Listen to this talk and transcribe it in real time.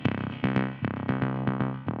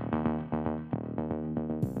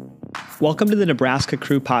Welcome to the Nebraska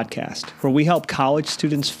Crew podcast, where we help college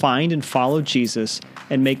students find and follow Jesus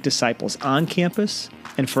and make disciples on campus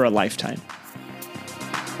and for a lifetime.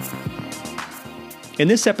 In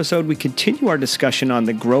this episode, we continue our discussion on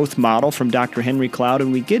the growth model from Dr. Henry Cloud,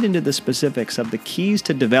 and we get into the specifics of the keys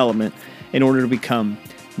to development in order to become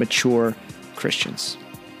mature Christians.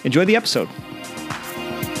 Enjoy the episode.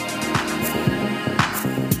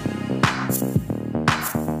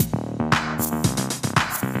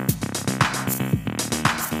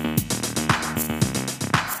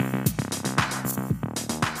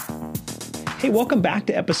 Hey, welcome back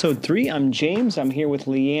to episode 3. I'm James. I'm here with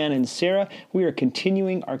Leanne and Sarah. We are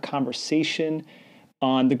continuing our conversation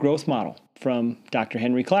on the growth model from Dr.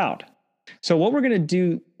 Henry Cloud. So what we're going to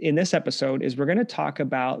do in this episode is we're going to talk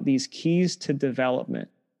about these keys to development.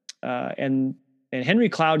 And Henry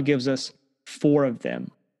Cloud gives us 4 of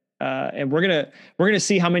them. And we're going to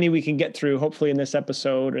see how many we can get through, hopefully, in this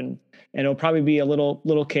episode. And it'll probably be a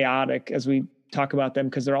little chaotic as we talk about them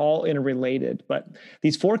because they're all interrelated. But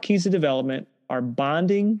these 4 keys to development are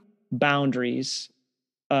bonding, boundaries,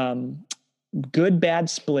 good, bad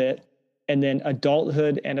split, and then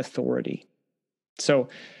adulthood and authority. So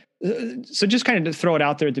just kind of to throw it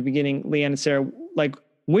out there at the beginning, Leanne and Sarah, like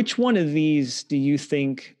which one of these do you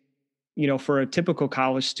think, for a typical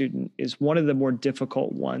college student is one of the more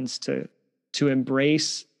difficult ones to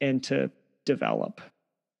embrace and to develop?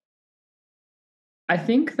 I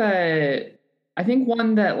think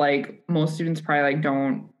one that like most students probably like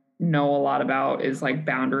don't know a lot about is like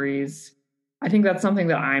boundaries. I think that's something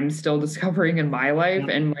that I'm still discovering in my life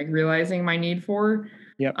and like realizing my need for.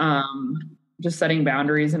 Yep. Just setting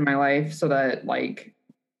boundaries in my life so that like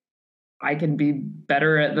I can be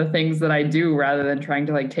better at the things that I do rather than trying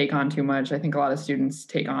to like take on too much. I think a lot of students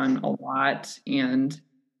take on a lot and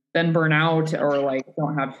then burn out or like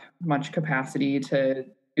don't have much capacity to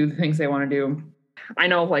do the things they want to do. I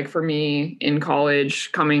know like for me in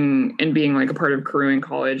college, coming and being like a part of Crew in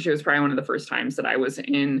college, it was probably one of the first times that I was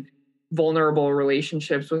in vulnerable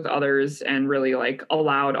relationships with others and really like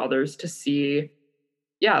allowed others to see,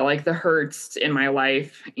 like the hurts in my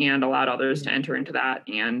life and allowed others to enter into that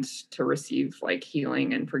and to receive like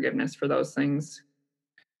healing and forgiveness for those things.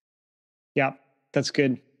 Yeah, that's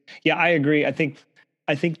good. Yeah, I agree. I think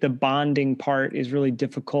the bonding part is really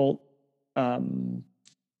difficult.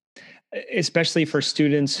 Especially for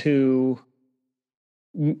students who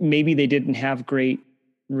maybe they didn't have great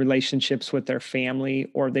relationships with their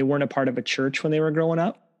family or they weren't a part of a church when they were growing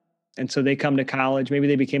up. And so they come to college, maybe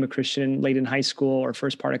they became a Christian late in high school or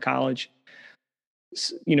first part of college.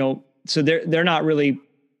 So they're not really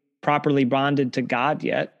properly bonded to God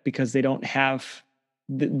yet because they don't have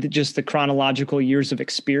just the chronological years of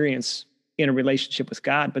experience in a relationship with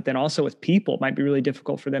God, but then also with people. It might be really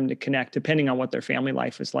difficult for them to connect depending on what their family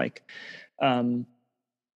life is like. And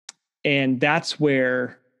that's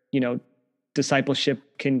where, discipleship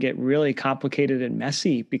can get really complicated and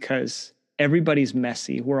messy because everybody's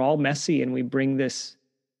messy. We're all messy and we bring this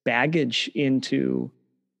baggage into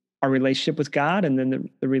our relationship with God and then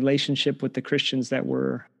the relationship with the Christians that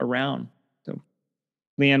we're around. So,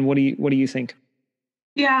 Leanne, what do you think?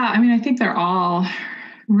 Yeah, I mean, I think they're all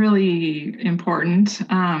really important.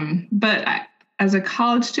 But as a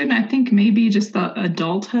college student, I think maybe just the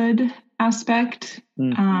adulthood aspect,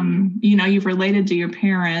 you've related to your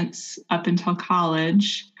parents up until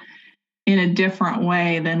college in a different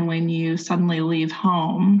way than when you suddenly leave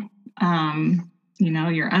home.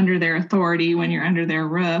 You're under their authority when you're under their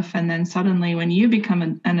roof. And then suddenly when you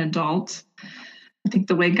become an adult, I think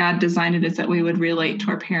the way God designed it is that we would relate to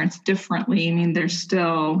our parents differently. I mean, they're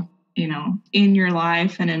still in your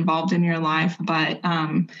life and involved in your life, but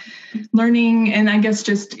learning, and I guess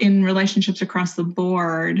just in relationships across the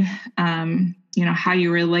board, how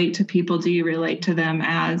you relate to people. Do you relate to them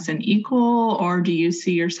as an equal, or do you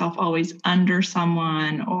see yourself always under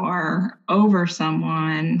someone or over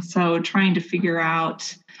someone? So trying to figure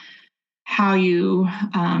out how you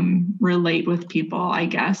relate with people, I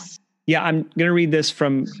guess. Yeah, I'm going to read this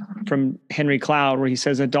from Henry Cloud, where he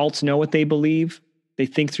says, adults know what they believe. They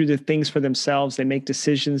think through the things for themselves. They make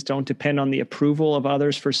decisions, don't depend on the approval of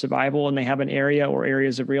others for survival, and they have an area or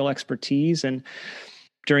areas of real expertise. And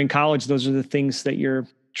during college, those are the things that you're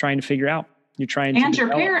trying to figure out. And your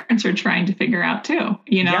parents are trying to figure out too.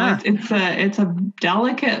 It's a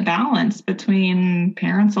delicate balance between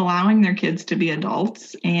parents allowing their kids to be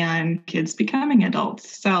adults and kids becoming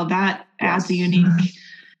adults. So that adds a unique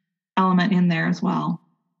element in there as well.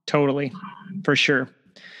 Totally, for sure.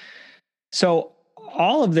 So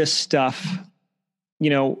all of this stuff,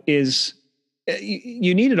 is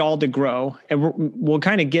you need it all to grow, and we'll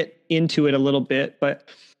kind of get into it a little bit, but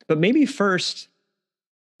But maybe first,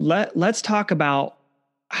 let's talk about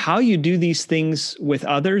how you do these things with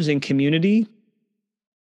others in community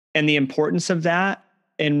and the importance of that.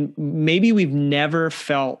 And maybe we've never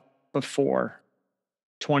felt before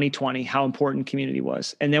 2020 how important community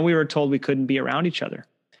was. And then we were told we couldn't be around each other.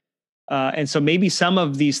 And so maybe some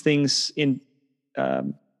of these things in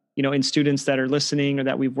students that are listening or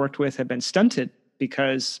that we've worked with have been stunted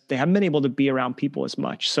because they haven't been able to be around people as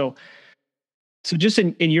much. So just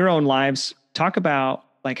in your own lives, talk about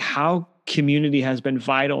like how community has been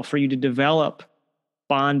vital for you to develop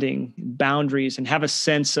bonding, boundaries, and have a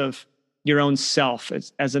sense of your own self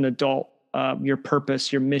as an adult, your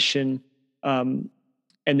purpose, your mission. And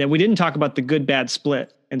then we didn't talk about the good, bad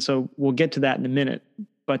split. And so we'll get to that in a minute,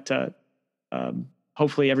 but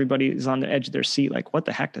hopefully everybody is on the edge of their seat. Like, what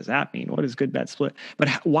the heck does that mean? What is good, bad split? But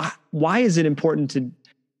why is it important to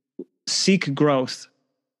seek growth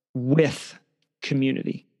with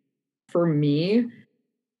community? For me,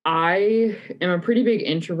 I am a pretty big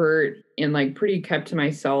introvert and like pretty kept to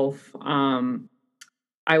myself.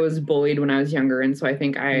 I was bullied when I was younger. And so I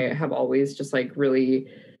think I have always just like really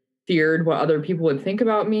feared what other people would think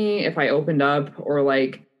about me if I opened up, or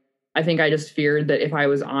like, I think I just feared that if I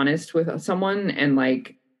was honest with someone and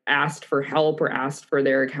like asked for help or asked for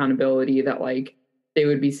their accountability, that like they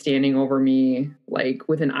would be standing over me like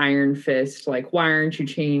with an iron fist, like, why aren't you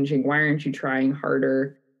changing? Why aren't you trying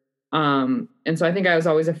harder? And so I think I was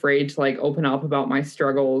always afraid to like open up about my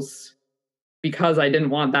struggles because I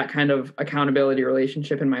didn't want that kind of accountability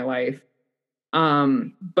relationship in my life.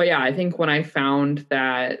 But yeah, I think when I found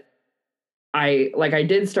that I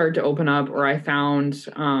did start to open up, or I found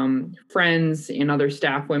friends and other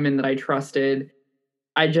staff women that I trusted,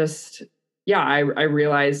 I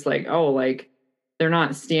realized like, oh, like they're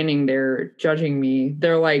not standing there judging me.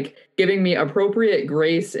 They're like giving me appropriate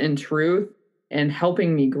grace and truth and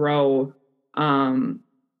helping me grow. And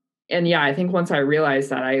yeah, I think once I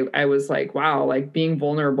realized that, I was like, wow, like being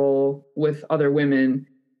vulnerable with other women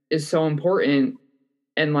is so important.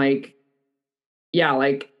 And like, yeah,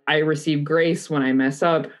 like I receive grace when I mess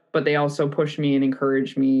up, but they also push me and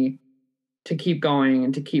encourage me to keep going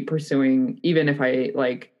and to keep pursuing, even if I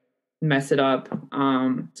like mess it up.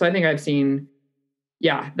 So I think I've seen,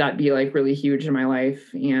 that be like really huge in my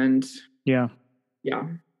life. And yeah,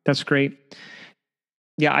 that's great.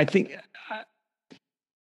 Yeah, I think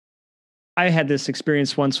I had this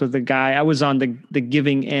experience once with a guy. I was on the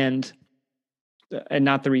giving end and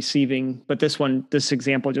not the receiving, but this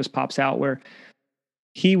example just pops out where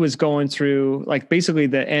he was going through like basically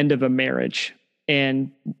the end of a marriage.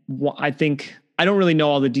 And I think, I don't really know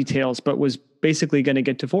all the details, but was basically going to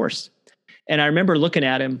get divorced. And I remember looking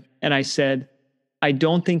at him and I said, I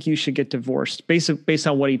don't think you should get divorced based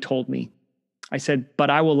on what he told me. I said, but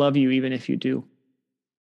I will love you even if you do.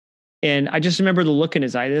 And I just remember the look in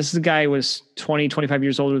his eye. This guy was 20, 25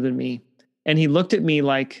 years older than me. And he looked at me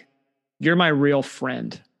like, you're my real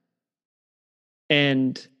friend.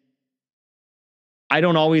 And I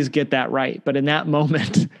don't always get that right. But in that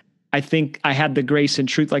moment, I think I had the grace and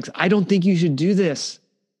truth. Like, I don't think you should do this.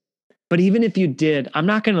 But even if you did, I'm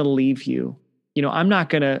not going to leave you. I'm not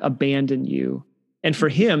going to abandon you. And for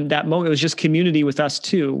him, that moment, it was just community with us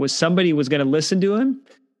too, was somebody was going to listen to him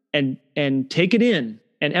and take it in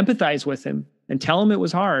and empathize with him and tell him it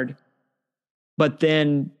was hard. But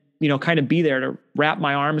then, kind of be there to wrap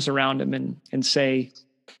my arms around him and say,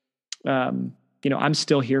 I'm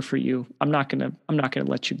still here for you. I'm not gonna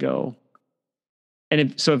let you go.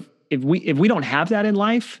 And if we don't have that in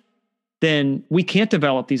life, then we can't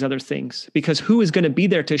develop these other things, because who is going to be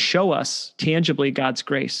there to show us tangibly God's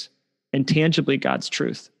grace and tangibly God's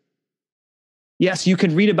truth? Yes, you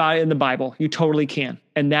can read about it in the Bible. You totally can.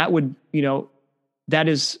 And that would, that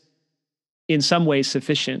is in some ways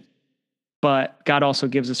sufficient, but God also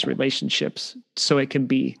gives us relationships so it can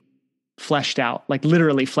be fleshed out, like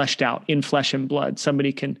literally fleshed out in flesh and blood.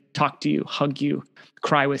 Somebody can talk to you, hug you,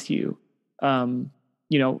 cry with you,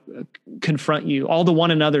 confront you, all the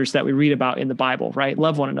one another's that we read about in the Bible, right?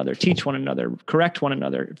 Love one another, teach one another, correct one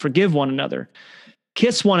another, forgive one another,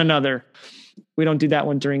 kiss one another. We don't do that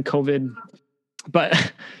one during COVID,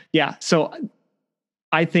 but yeah. So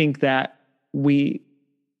I think that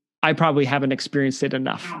I probably haven't experienced it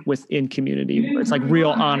enough within community, where it's like real,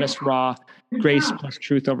 honest, raw grace plus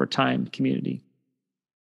truth over time community.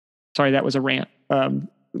 Sorry, that was a rant.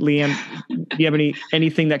 Leanne, do you have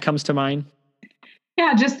anything that comes to mind?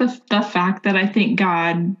 Yeah, just the fact that I think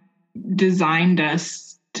God designed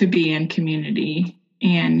us to be in community.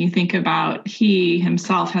 And you think about he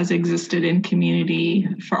himself has existed in community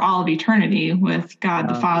for all of eternity with God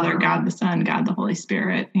the Father, God the Son, God the Holy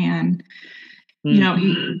Spirit. And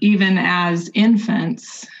Even as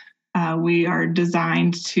infants, we are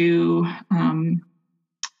designed to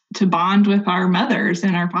bond with our mothers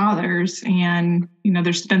and our fathers. And,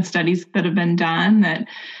 there's been studies that have been done that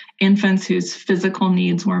infants whose physical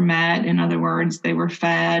needs were met, in other words, they were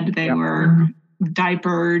fed, they were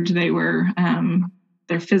diapered,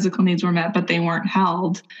 their physical needs were met, but they weren't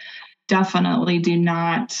held, definitely do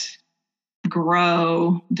not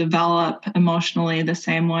grow, develop emotionally the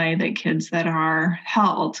same way that kids that are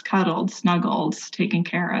held, cuddled, snuggled, taken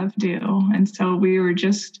care of do. And so we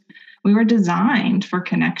were designed for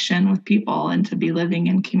connection with people and to be living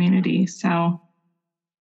in community. So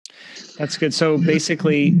that's good. So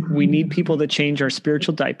basically, we need people to change our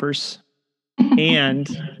spiritual diapers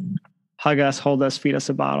and hug us, hold us, feed us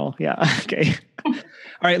a bottle. Yeah. Okay. All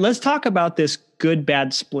right. Let's talk about this good,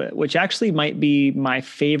 bad split, which actually might be my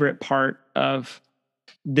favorite part of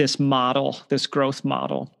this model, this growth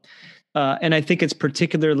model. And I think it's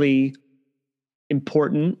particularly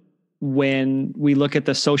important when we look at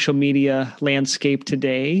the social media landscape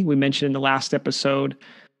today. We mentioned in the last episode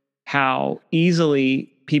how easily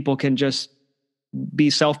people can just be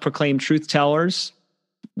self-proclaimed truth tellers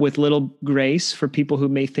with little grace for people who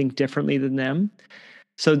may think differently than them.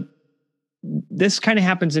 So this kind of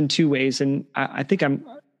happens in two ways. And I think I'm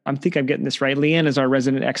getting this right. Leanne is our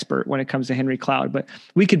resident expert when it comes to Henry Cloud, but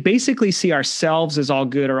we could basically see ourselves as all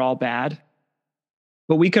good or all bad,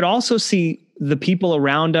 but we could also see the people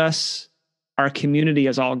around us, our community,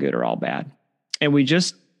 as all good or all bad. And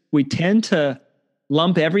we tend to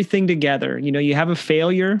lump everything together. You have a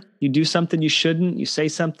failure, you do something you shouldn't, you say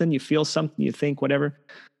something, you feel something, you think whatever.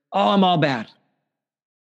 Oh, I'm all bad.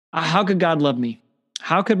 How could God love me?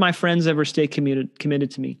 How could my friends ever stay committed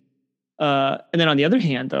to me? And then on the other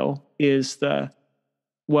hand, though, is you're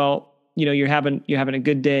having a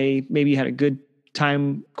good day. Maybe you had a good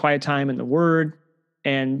time, quiet time in the Word,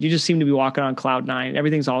 and you just seem to be walking on cloud nine.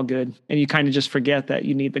 Everything's all good. And you kind of just forget that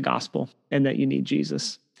you need the gospel and that you need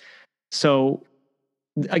Jesus. So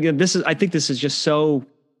again, I think this is just so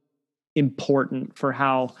important for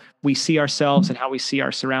how we see ourselves and how we see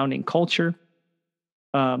our surrounding culture.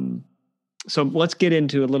 So let's get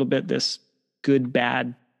into a little bit this good,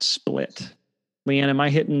 bad split. Leanne, am I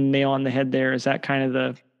hitting nail on the head there? Is that kind of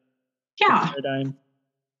the paradigm?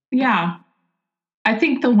 Yeah. I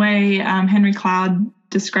think the way Henry Cloud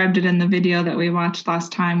described it in the video that we watched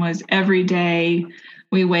last time was every day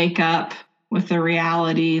we wake up with the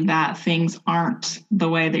reality that things aren't the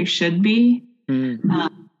way they should be.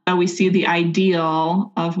 So we see the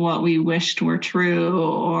ideal of what we wished were true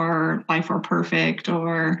or life were perfect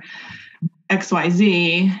or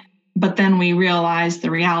XYZ, but then we realize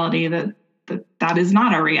the reality that is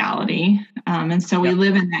not our reality. And so we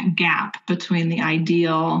live in that gap between the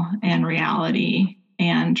ideal and reality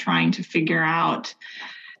and trying to figure out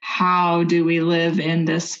how do we live in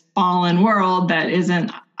this fallen world that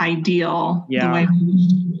isn't ideal the way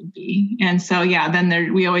we would be. And so,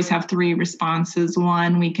 then we always have three responses.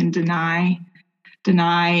 One, we can deny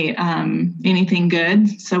anything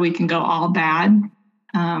good, so we can go all bad.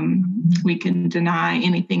 We can deny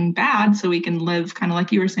anything bad, so we can live kind of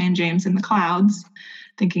like you were saying, James, in the clouds,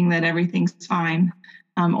 thinking that everything's fine.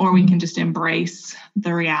 Or we can just embrace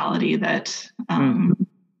the reality that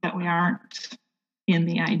that we aren't in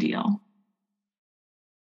the ideal.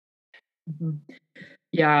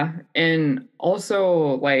 Yeah. And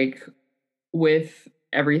also, like, with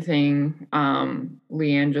everything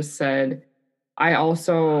Leanne just said, I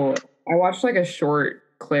watched like a short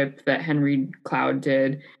clip that Henry Cloud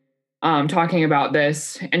did talking about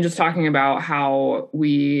this and just talking about how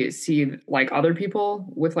we see like other people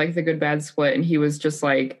with like the good bad split. And he was just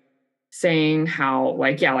like saying how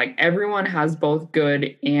like everyone has both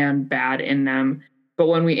good and bad in them, but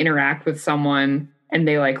when we interact with someone and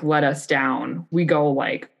they like let us down, we go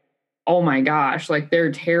like, oh my gosh, like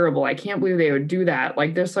they're terrible, I can't believe they would do that,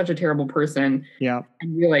 like they're such a terrible person. Yeah.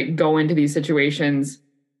 And we like go into these situations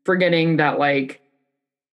forgetting that like,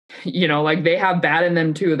 like they have bad in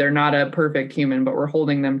them too. They're not a perfect human, but we're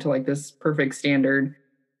holding them to like this perfect standard,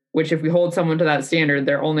 which if we hold someone to that standard,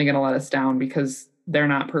 they're only going to let us down because they're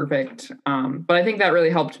not perfect. But I think that really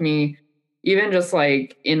helped me, even just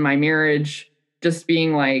like in my marriage, just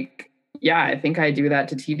being like, yeah, I think I do that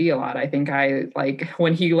to TD a lot. I think I like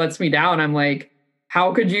when he lets me down, I'm like,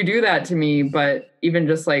 how could you do that to me? But even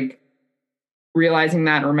just like realizing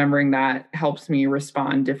that and remembering that helps me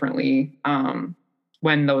respond differently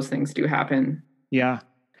when those things do happen. Yeah.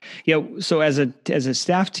 Yeah. So as a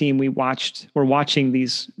staff team, we're watching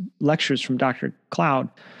these lectures from Dr. Cloud.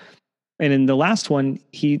 And in the last one,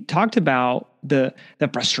 he talked about the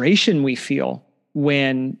frustration we feel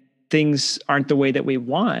when things aren't the way that we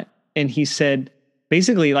want. And he said,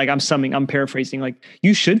 basically, like I'm paraphrasing, like,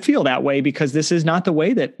 you should feel that way because this is not the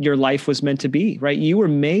way that your life was meant to be, right? You were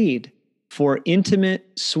made for intimate,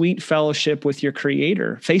 sweet fellowship with your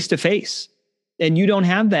Creator, face to face. And you don't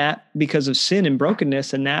have that because of sin and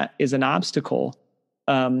brokenness, and that is an obstacle.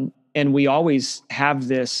 And we always have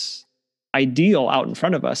this ideal out in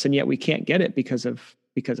front of us, and yet we can't get it because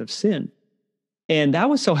of sin. And that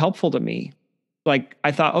was so helpful to me. Like,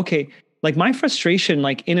 I thought, okay, like my frustration,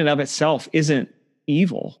 like in and of itself, isn't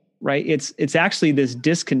evil, right? It's actually this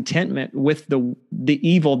discontentment with the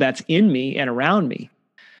evil that's in me and around me.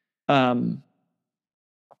 And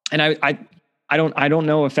I don't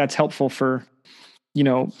know if that's helpful for,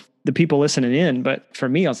 the people listening in, but for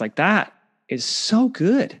me, I was like, that is so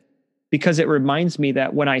good, because it reminds me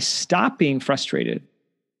that when I stop being frustrated,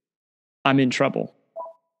 I'm in trouble,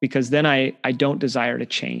 because then I don't desire to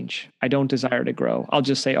change. I don't desire to grow. I'll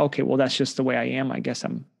just say, okay, well, that's just the way I am. I guess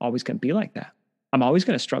I'm always going to be like that. I'm always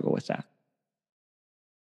going to struggle with that.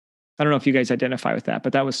 I don't know if you guys identify with that,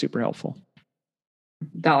 but that was super helpful.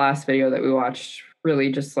 That last video that we watched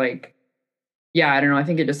really just like, yeah, I don't know. I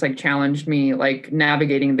think it just like challenged me, like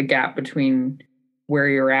navigating the gap between where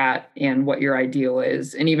you're at and what your ideal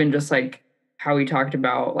is. And even just like how we talked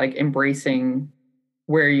about like embracing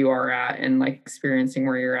where you are at and like experiencing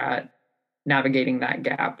where you're at, navigating that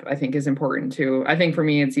gap, I think is important too. I think for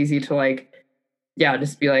me, it's easy to like, yeah,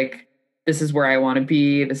 just be like, this is where I want to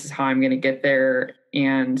be. This is how I'm going to get there.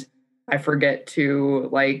 And I forget to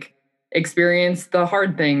like experience the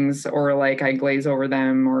hard things, or like I glaze over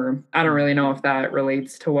them, or I don't really know if that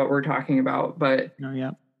relates to what we're talking about, but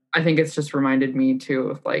yeah. I think it's just reminded me too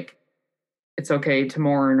of like, it's okay to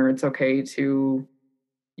mourn, or it's okay to,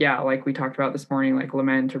 yeah, like we talked about this morning, like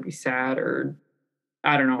lament or be sad, or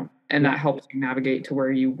I don't know. And that helps you navigate to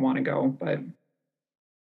where you want to go. But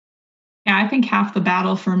yeah, I think half the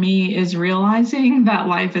battle for me is realizing that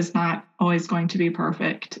life is not always going to be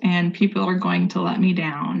perfect, and people are going to let me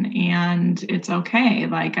down, and it's okay.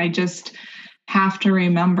 Like, I just have to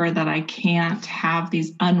remember that I can't have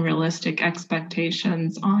these unrealistic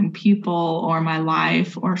expectations on people or my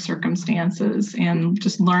life or circumstances, and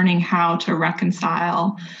just learning how to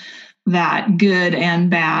reconcile that good and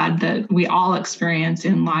bad that we all experience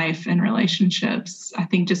in life and relationships. I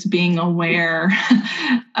think just being aware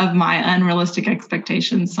of my unrealistic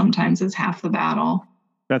expectations sometimes is half the battle.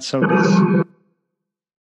 That's so good.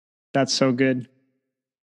 That's so good.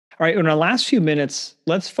 All right, in our last few minutes,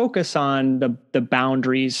 let's focus on the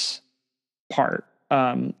boundaries part.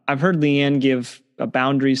 I've heard Leanne give a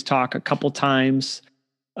boundaries talk a couple times.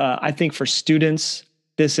 I think for students,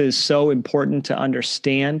 this is so important to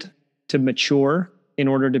understand, to mature in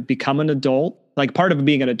order to become an adult. Like, part of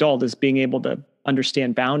being an adult is being able to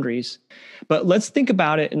understand boundaries. But let's think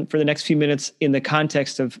about it for the next few minutes in the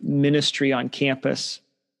context of ministry on campus.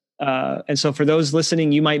 And so for those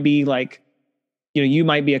listening, you might be like, you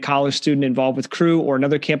might be a college student involved with Cru or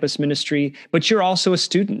another campus ministry, but you're also a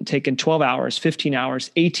student taking 12 hours, 15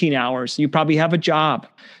 hours, 18 hours. You probably have a job.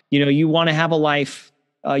 You want to have a life.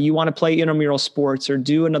 You want to play intramural sports or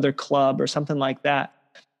do another club or something like that.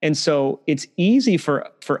 And so it's easy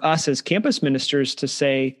for us as campus ministers to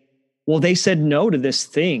say, well, they said no to this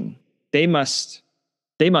thing. They must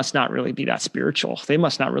not really be that spiritual. They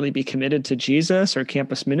must not really be committed to Jesus or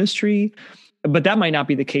campus ministry. But that might not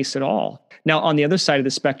be the case at all. Now, on the other side of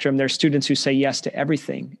the spectrum, there are students who say yes to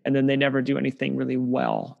everything, and then they never do anything really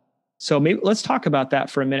well. So maybe let's talk about that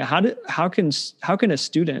for a minute. How can a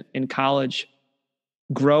student in college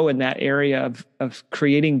grow in that area of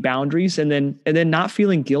creating boundaries and then not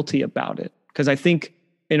feeling guilty about it? Because I think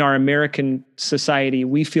in our American society,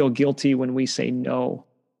 we feel guilty when we say no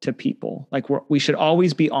to people. Like, we should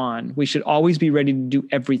always be on. We should always be ready to do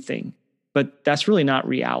everything. But that's really not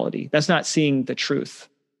reality. That's not seeing the truth.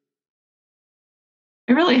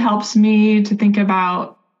 It really helps me to think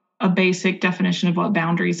about a basic definition of what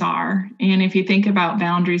boundaries are. And if you think about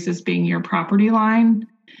boundaries as being your property line,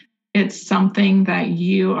 it's something that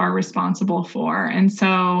you are responsible for. And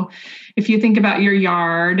so if you think about your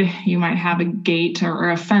yard, you might have a gate or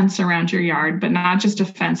a fence around your yard, but not just a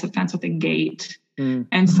fence with a gate.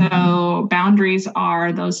 And so boundaries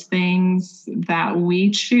are those things that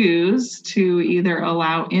we choose to either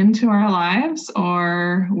allow into our lives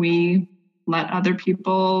or we let other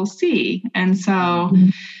people see. And so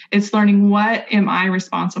it's learning, what am I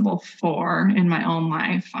responsible for in my own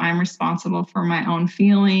life? I'm responsible for my own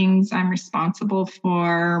feelings. I'm responsible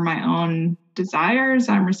for my own desires.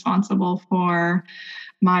 I'm responsible for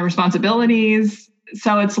my responsibilities.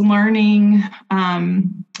 so it's learning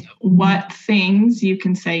what things you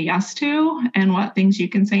can say yes to and what things you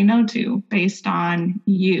can say no to based on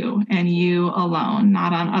you and you alone,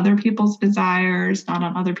 not on other people's desires, not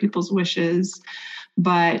on other people's wishes,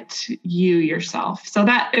 but you yourself. So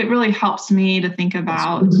that it really helps me to think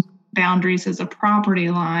about boundaries as a property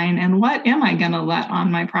line and what am I going to let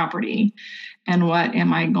on my property and what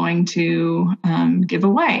am I going to give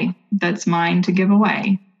away that's mine to give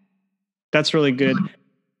away. That's really good.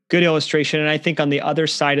 Good illustration. And I think on the other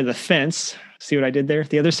side of the fence, see what I did there?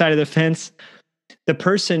 The other side of the fence, the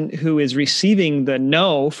person who is receiving the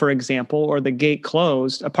no, for example, or the gate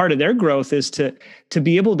closed, a part of their growth is to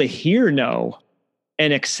be able to hear no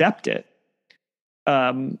and accept it.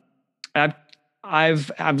 I've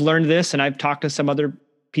learned this, and I've talked to some other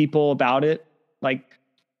people about it. Like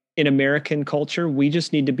in American culture, we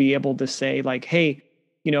just need to be able to say, like, hey,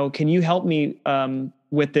 can you help me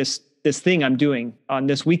with this thing I'm doing on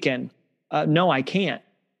this weekend? No, I can't.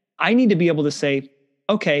 I need to be able to say,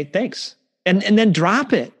 okay, thanks. And then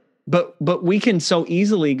drop it. But we can so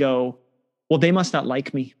easily go, well, they must not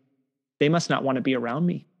like me. They must not want to be around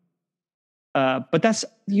me. But that's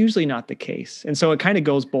usually not the case. And so it kind of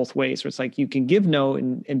goes both ways, where it's like you can give no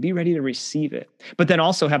and be ready to receive it, but then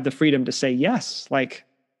also have the freedom to say yes. Like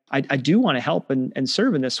I do want to help and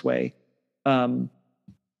serve in this way. And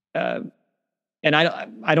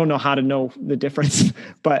I don't know how to know the difference,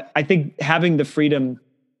 but I think having the freedom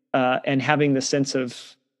and having the sense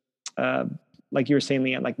of, like you were saying,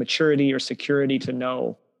 Leanne, like maturity or security to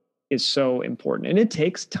know is so important. And it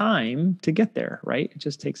takes time to get there, right? It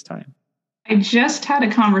just takes time. I just had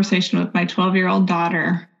a conversation with my 12-year-old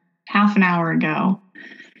daughter half an hour ago.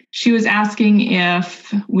 She was asking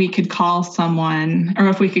if we could call someone or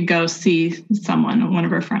if we could go see someone, one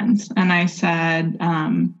of her friends. And I said,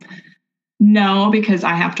 no, because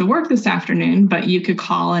I have to work this afternoon, but you could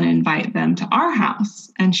call and invite them to our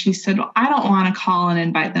house. And she said, well, I don't want to call and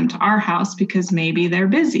invite them to our house because maybe they're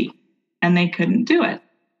busy and they couldn't do it.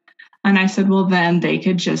 And I said, well, then they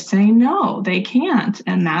could just say, no, they can't.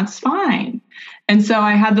 And that's fine. And so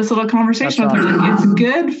I had this little conversation with her. Like, it's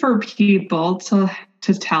good for people to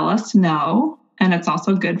tell us no. And it's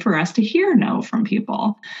also good for us to hear no from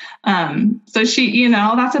people. So she,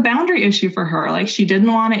 that's a boundary issue for her. Like she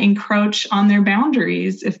didn't want to encroach on their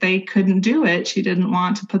boundaries. If they couldn't do it, she didn't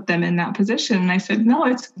want to put them in that position. And I said, no,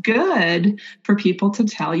 it's good for people to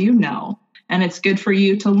tell you no. And it's good for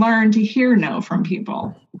you to learn to hear no from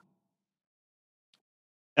people.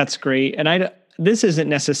 That's great. And this isn't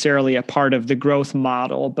necessarily a part of the growth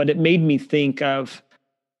model, but it made me think of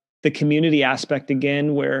the community aspect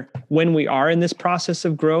again, where when we are in this process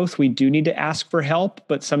of growth, we do need to ask for help,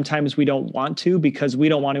 but sometimes we don't want to because we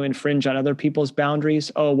don't want to infringe on other people's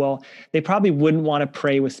boundaries. Oh, well, they probably wouldn't want to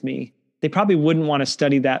pray with me. They probably wouldn't want to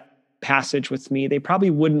study that passage with me. They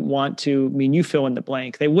probably wouldn't want to, you fill in the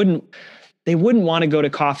blank. They wouldn't want to go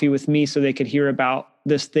to coffee with me so they could hear about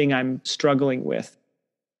this thing I'm struggling with.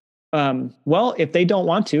 Well, if they don't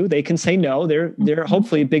want to, they can say no. They're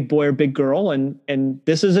hopefully a big boy or big girl, and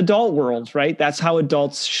this is adult world, right? That's how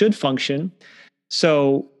adults should function.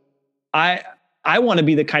 So I want to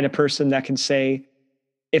be the kind of person that can say,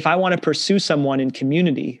 if I want to pursue someone in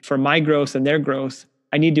community for my growth and their growth,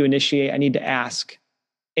 I need to initiate, I need to ask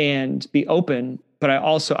and be open, but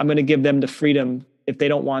I'm going to give them the freedom if they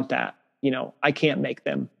don't want that. I can't make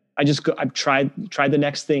them. I've tried the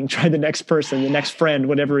next thing, try the next person, the next friend,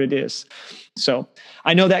 whatever it is. So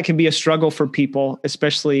I know that can be a struggle for people,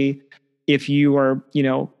 especially if you are,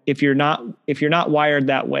 if you're not wired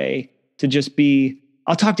that way to just be,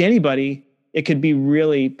 I'll talk to anybody. It could be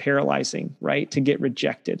really paralyzing, right? To get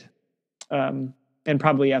rejected. And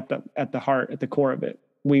probably at the heart, at the core of it,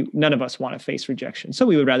 none of us want to face rejection. So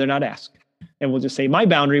we would rather not ask. And we'll just say, my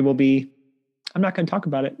boundary will be, I'm not going to talk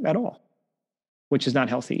about it at all, which is not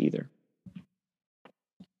healthy either.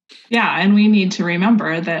 Yeah. And we need to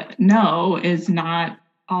remember that no is not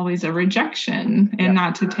always a rejection, and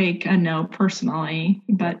not to take a no personally,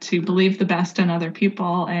 but to believe the best in other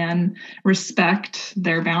people and respect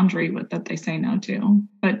their boundary that they say no to.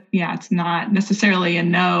 But yeah, it's not necessarily a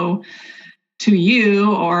no to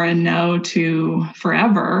you or a no to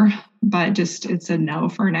forever, but just it's a no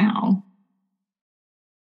for now.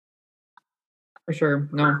 For sure.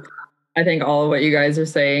 No. I think all of what you guys are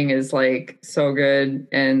saying is like so good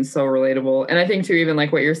and so relatable. And I think too, even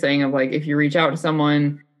like what you're saying of like, if you reach out to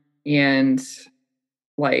someone and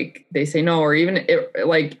like they say no, or even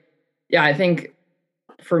I think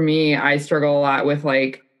for me, I struggle a lot with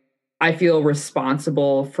like, I feel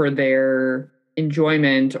responsible for their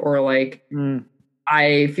enjoyment or like,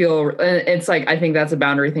 I feel it's like, I think that's a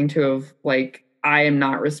boundary thing too of like, I am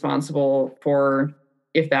not responsible for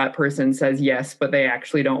if that person says yes, but they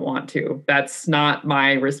actually don't want to. That's not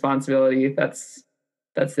my responsibility. That's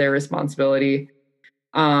their responsibility.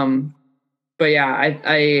 But yeah,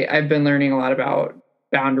 I've been learning a lot about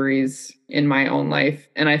boundaries in my own life.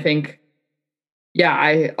 And I think,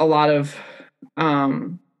 a lot of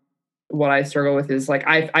what I struggle with is like,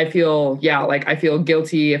 I feel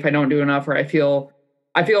guilty if I don't do enough, or I feel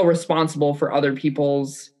responsible for other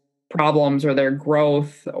people's problems or their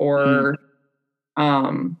growth, or,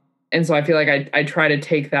 and so I feel like I try to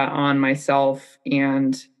take that on myself,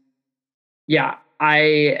 and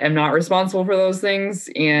I am not responsible for those things.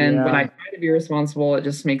 And when I try to be responsible, it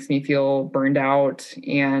just makes me feel burned out,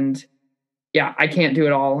 and I can't do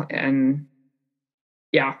it all. And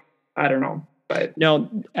I don't know. But no,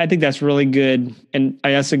 I think that's really good. And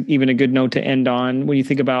I guess even a good note to end on when you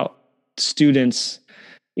think about students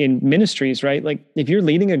in ministries, right? Like if you're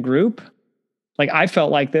leading a group, like I felt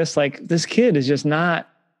like this kid is just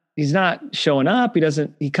he's not showing up. He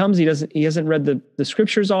hasn't read the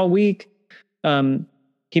scriptures all week.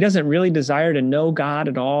 He doesn't really desire to know God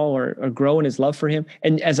at all or grow in his love for him.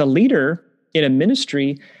 And as a leader in a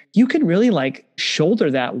ministry, you can really like shoulder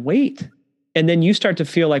that weight. And then you start to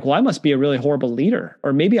feel like, well, I must be a really horrible leader,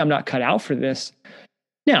 or maybe I'm not cut out for this.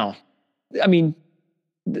 Now, I mean,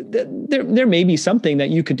 there may be something that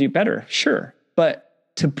you could do better, sure. But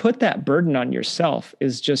to put that burden on yourself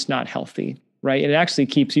is just not healthy, right? It actually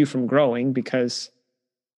keeps you from growing because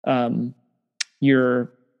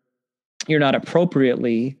you're not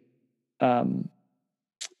appropriately,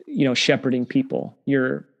 shepherding people.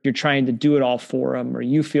 You're trying to do it all for them, or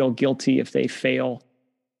you feel guilty if they fail.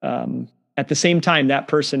 At the same time, that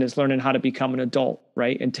person is learning how to become an adult,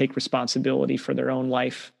 right? And take responsibility for their own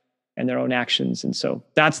life and their own actions. And so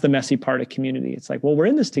that's the messy part of community. It's like, well, we're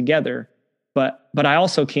in this together, but I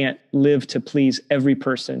also can't live to please every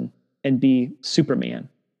person and be Superman.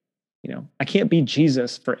 I can't be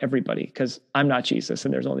Jesus for everybody because I'm not Jesus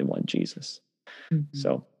and there's only one Jesus. Mm-hmm.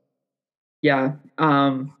 So. Yeah.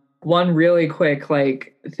 One really quick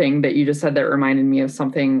thing that you just said that reminded me of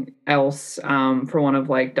something else for one of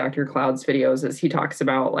Dr. Cloud's videos is he talks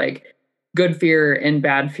about good fear and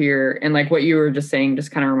bad fear. And what you were just saying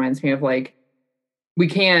just kind of reminds me of we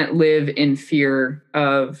can't live in fear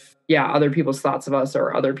of, other people's thoughts of us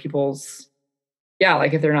or other people's,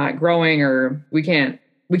 if they're not growing, or we can't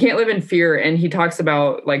live in fear. And he talks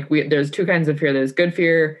about there's two kinds of fear. There's good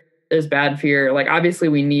fear, there's bad fear. Obviously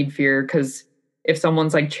we need fear because if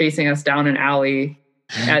someone's chasing us down an alley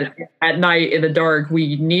at night in the dark,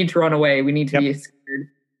 we need to run away. We need to be scared.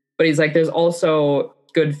 But he's there's also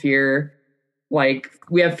good fear.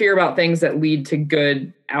 We have fear about things that lead to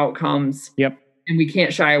good outcomes. Yep. And we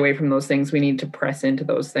can't shy away from those things. We need to press into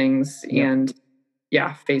those things and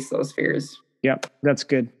face those fears. Yep. That's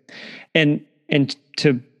good. And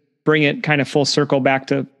to bring it kind of full circle back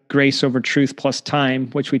to grace over truth plus time,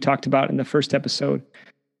 which we talked about in the first episode,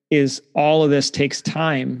 is all of this takes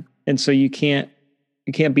time. And so you can't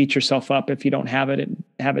beat yourself up if you don't have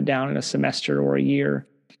it down in a semester or a year,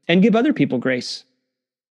 and give other people grace,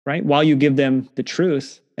 right? While you give them the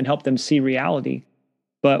truth and help them see reality.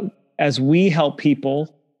 But as we help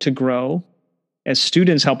people to grow, as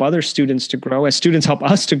students help other students to grow, as students help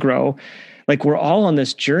us to grow, we're all on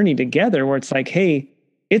this journey together where it's hey,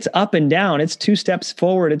 it's up and down. It's 2 steps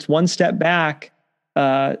forward. It's 1 step back.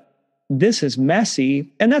 This is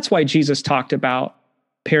messy. And that's why Jesus talked about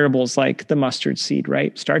parables like the mustard seed,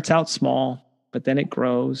 right? Starts out small, but then it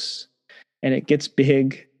grows and it gets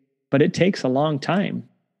big, but it takes a long time,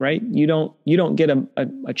 right? You don't get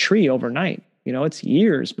a tree overnight. It's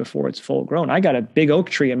years before it's full grown. I got a big oak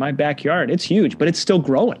tree in my backyard. It's huge, but it's still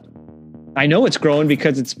growing. I know it's growing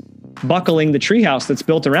because it's buckling the treehouse that's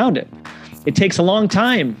built around it. It takes a long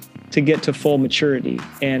time to get to full maturity.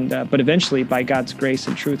 But eventually, by God's grace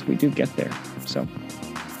and truth, we do get there. So,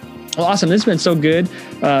 well, awesome. This has been so good.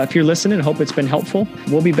 If you're listening, I hope it's been helpful.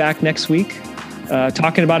 We'll be back next week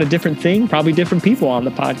talking about a different thing, probably different people on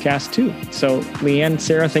the podcast too. So Leanne,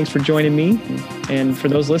 Sarah, thanks for joining me. And for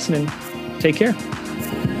those listening, take care.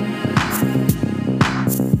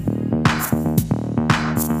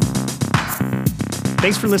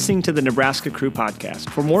 Thanks for listening to the Nebraska Cru podcast.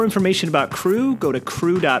 For more information about Cru, go to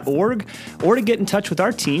cru.org, or to get in touch with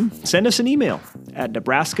our team, send us an email at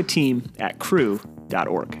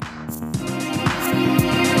nebraskateam@cru.org.